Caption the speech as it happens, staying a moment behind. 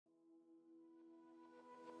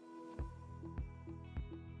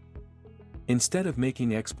Instead of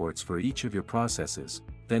making exports for each of your processes,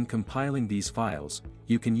 then compiling these files,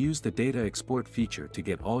 you can use the data export feature to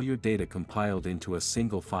get all your data compiled into a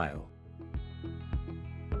single file.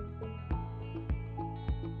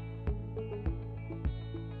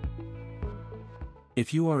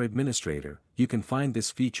 If you are administrator, you can find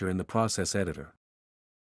this feature in the process editor.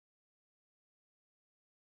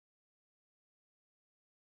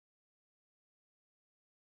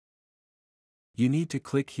 You need to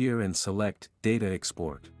click here and select Data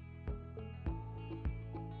Export.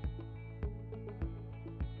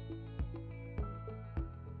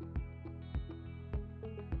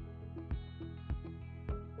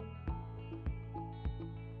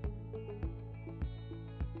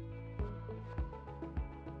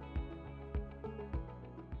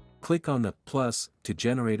 Click on the plus to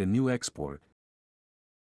generate a new export.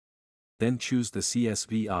 Then choose the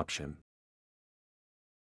CSV option.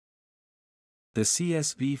 The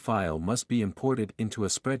CSV file must be imported into a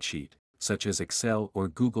spreadsheet, such as Excel or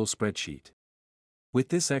Google Spreadsheet. With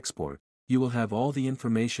this export, you will have all the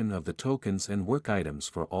information of the tokens and work items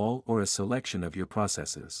for all or a selection of your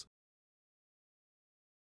processes.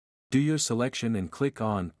 Do your selection and click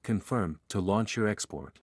on Confirm to launch your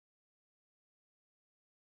export.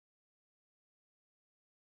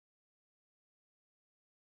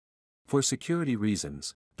 For security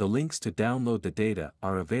reasons, the links to download the data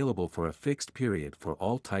are available for a fixed period for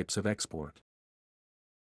all types of export.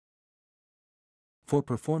 For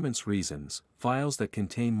performance reasons, files that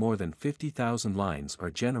contain more than 50,000 lines are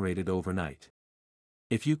generated overnight.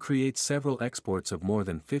 If you create several exports of more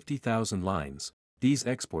than 50,000 lines, these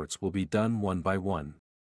exports will be done one by one.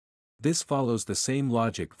 This follows the same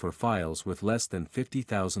logic for files with less than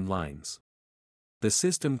 50,000 lines. The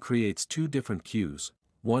system creates two different queues,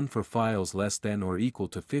 one for files less than or equal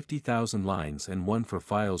to 50,000 lines and one for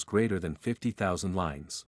files greater than 50,000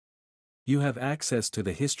 lines. You have access to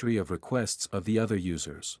the history of requests of the other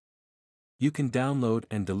users. You can download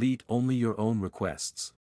and delete only your own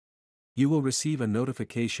requests. You will receive a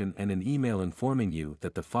notification and an email informing you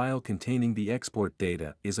that the file containing the export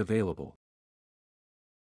data is available.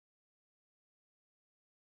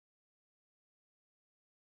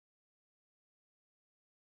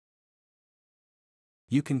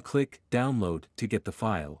 You can click Download to get the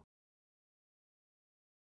file.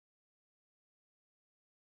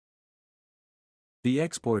 The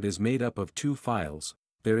export is made up of two files.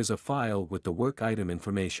 There is a file with the work item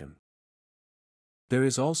information. There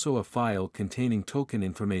is also a file containing token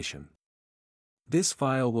information. This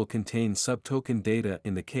file will contain subtoken data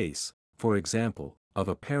in the case, for example, of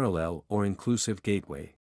a parallel or inclusive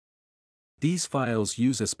gateway. These files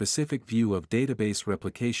use a specific view of database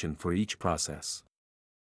replication for each process.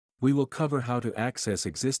 We will cover how to access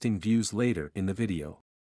existing views later in the video.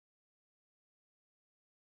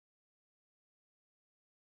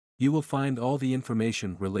 You will find all the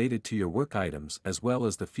information related to your work items as well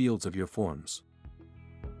as the fields of your forms.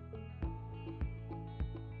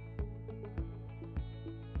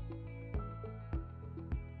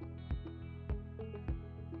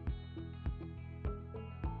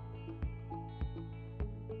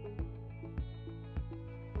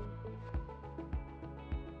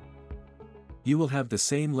 You will have the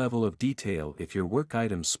same level of detail if your work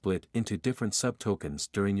items split into different subtokens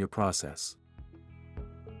during your process.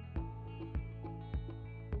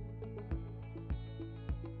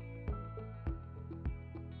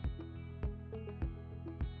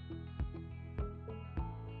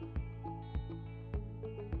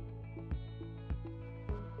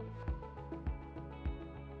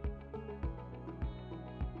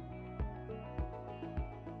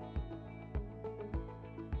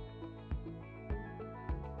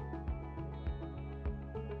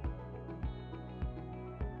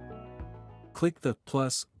 Click the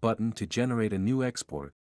plus button to generate a new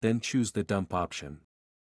export, then choose the dump option.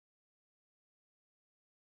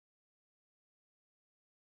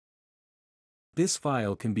 This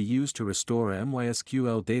file can be used to restore a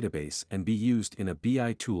MySQL database and be used in a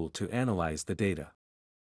BI tool to analyze the data.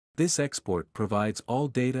 This export provides all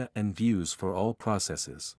data and views for all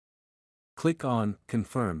processes. Click on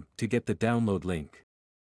Confirm to get the download link.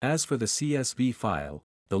 As for the CSV file,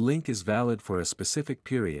 the link is valid for a specific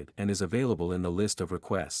period and is available in the list of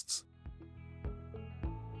requests.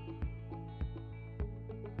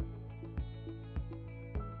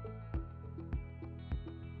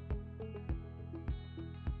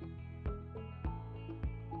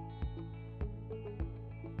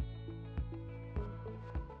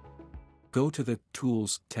 Go to the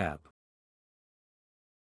Tools tab.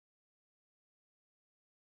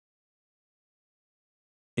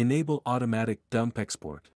 Enable Automatic Dump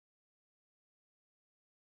Export.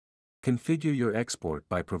 Configure your export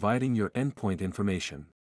by providing your endpoint information.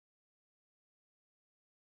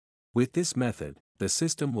 With this method, the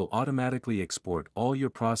system will automatically export all your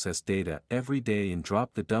process data every day and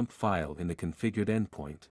drop the dump file in the configured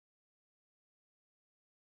endpoint.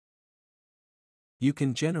 You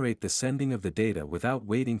can generate the sending of the data without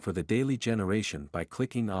waiting for the daily generation by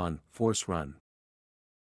clicking on Force Run.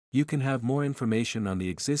 You can have more information on the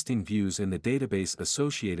existing views in the database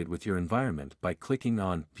associated with your environment by clicking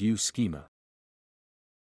on View Schema.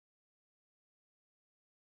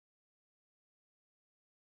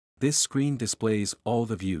 This screen displays all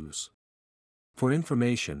the views. For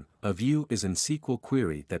information, a view is an SQL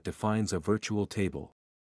query that defines a virtual table.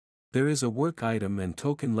 There is a work item and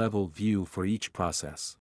token level view for each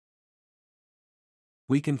process.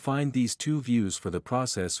 We can find these two views for the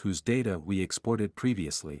process whose data we exported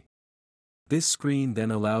previously. This screen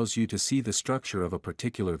then allows you to see the structure of a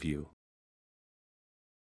particular view.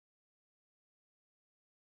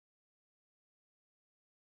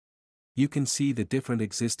 You can see the different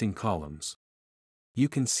existing columns. You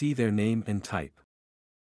can see their name and type.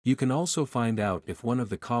 You can also find out if one of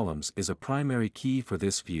the columns is a primary key for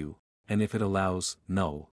this view, and if it allows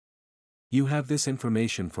null. You have this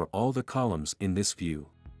information for all the columns in this view.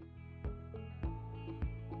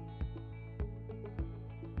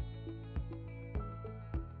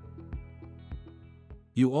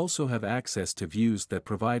 You also have access to views that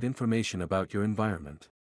provide information about your environment.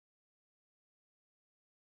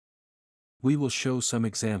 We will show some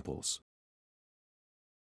examples.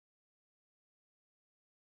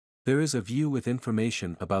 There is a view with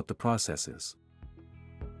information about the processes.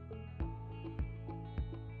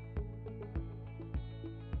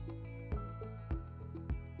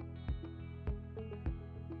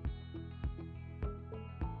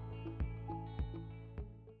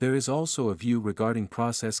 There is also a view regarding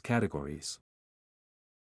process categories.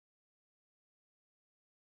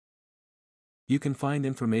 You can find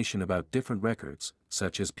information about different records,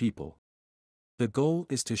 such as people. The goal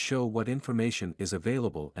is to show what information is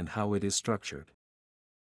available and how it is structured.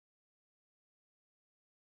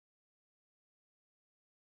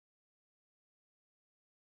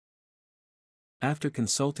 After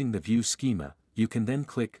consulting the view schema, you can then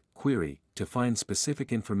click Query to find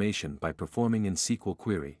specific information by performing in SQL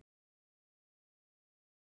query.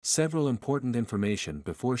 Several important information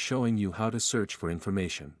before showing you how to search for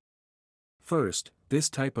information. First,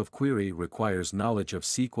 this type of query requires knowledge of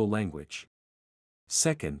SQL language.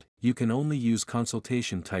 Second, you can only use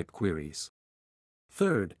consultation-type queries.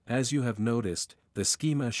 Third, as you have noticed, the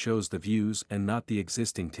schema shows the views and not the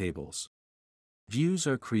existing tables. Views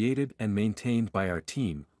are created and maintained by our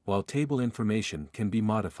team, while table information can be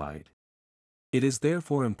modified. It is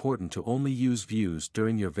therefore important to only use views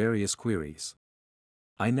during your various queries.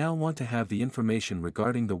 I now want to have the information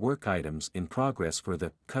regarding the work items in progress for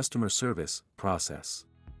the customer service process.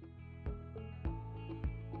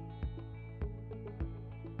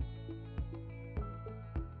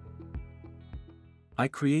 I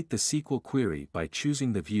create the SQL query by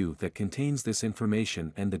choosing the view that contains this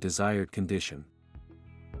information and the desired condition.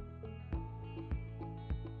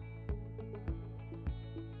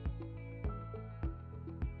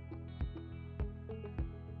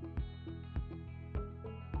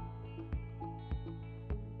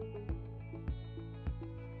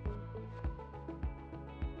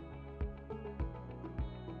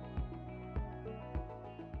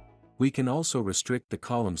 We can also restrict the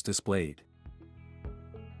columns displayed.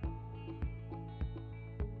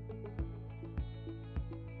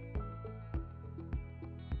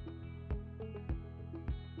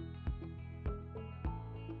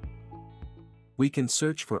 We can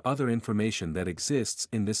search for other information that exists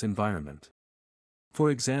in this environment. For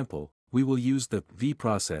example, we will use the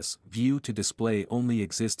vProcess view to display only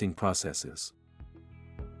existing processes.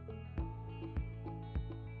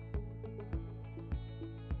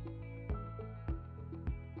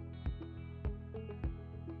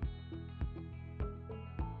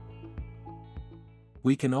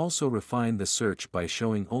 We can also refine the search by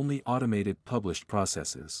showing only automated published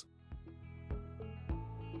processes.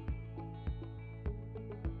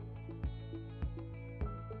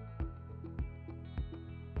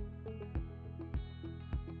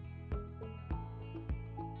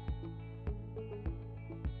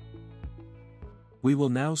 We will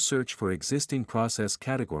now search for existing process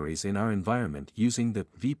categories in our environment using the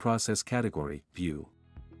vProcess category view.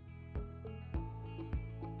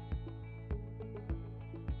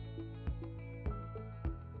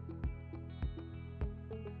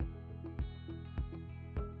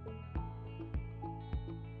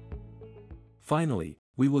 Finally,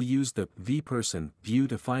 We will use the vPerson view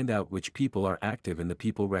to find out which people are active in the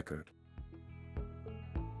people record.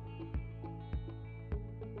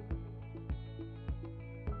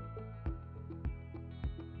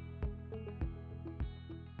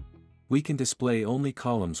 We can display only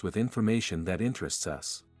columns with information that interests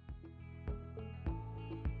us.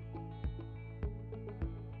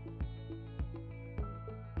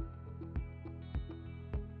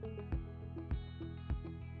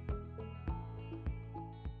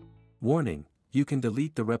 Warning: you can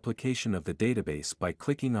delete the replication of the database by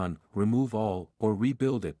clicking on Remove All or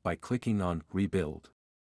rebuild it by clicking on Rebuild.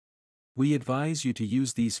 We advise you to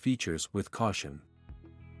use these features with caution.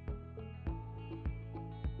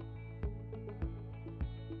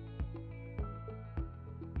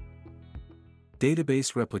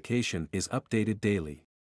 Database replication is updated daily.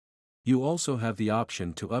 You also have the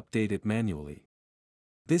option to update it manually.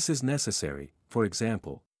 This is necessary, for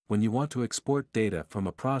example, when you want to export data from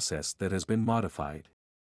a process that has been modified.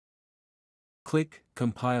 Click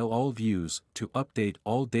Compile All Views to update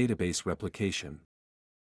all database replication.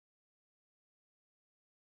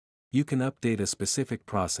 You can update a specific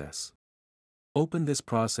process. Open this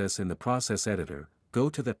process in the Process Editor, go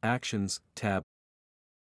to the Actions tab,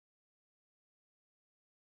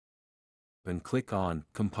 and click on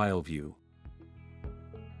Compile View.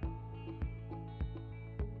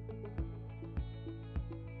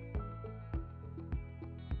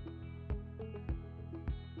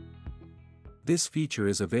 This feature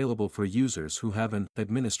is available for users who have an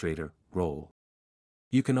administrator role.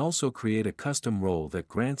 You can also create a custom role that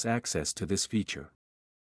grants access to this feature.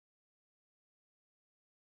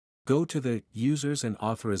 Go to the Users and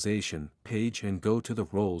Authorization page and go to the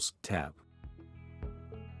Roles tab.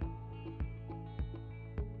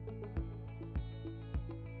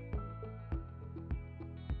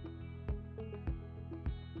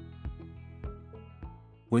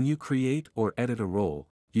 When you create or edit a role,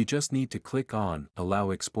 you just need to click on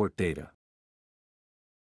Allow Export Data.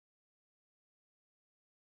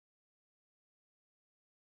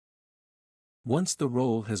 Once the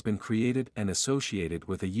role has been created and associated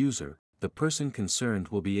with a user, the person concerned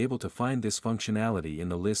will be able to find this functionality in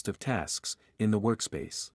the list of tasks in the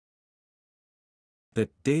workspace. The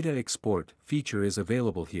Data Export feature is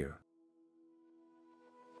available here.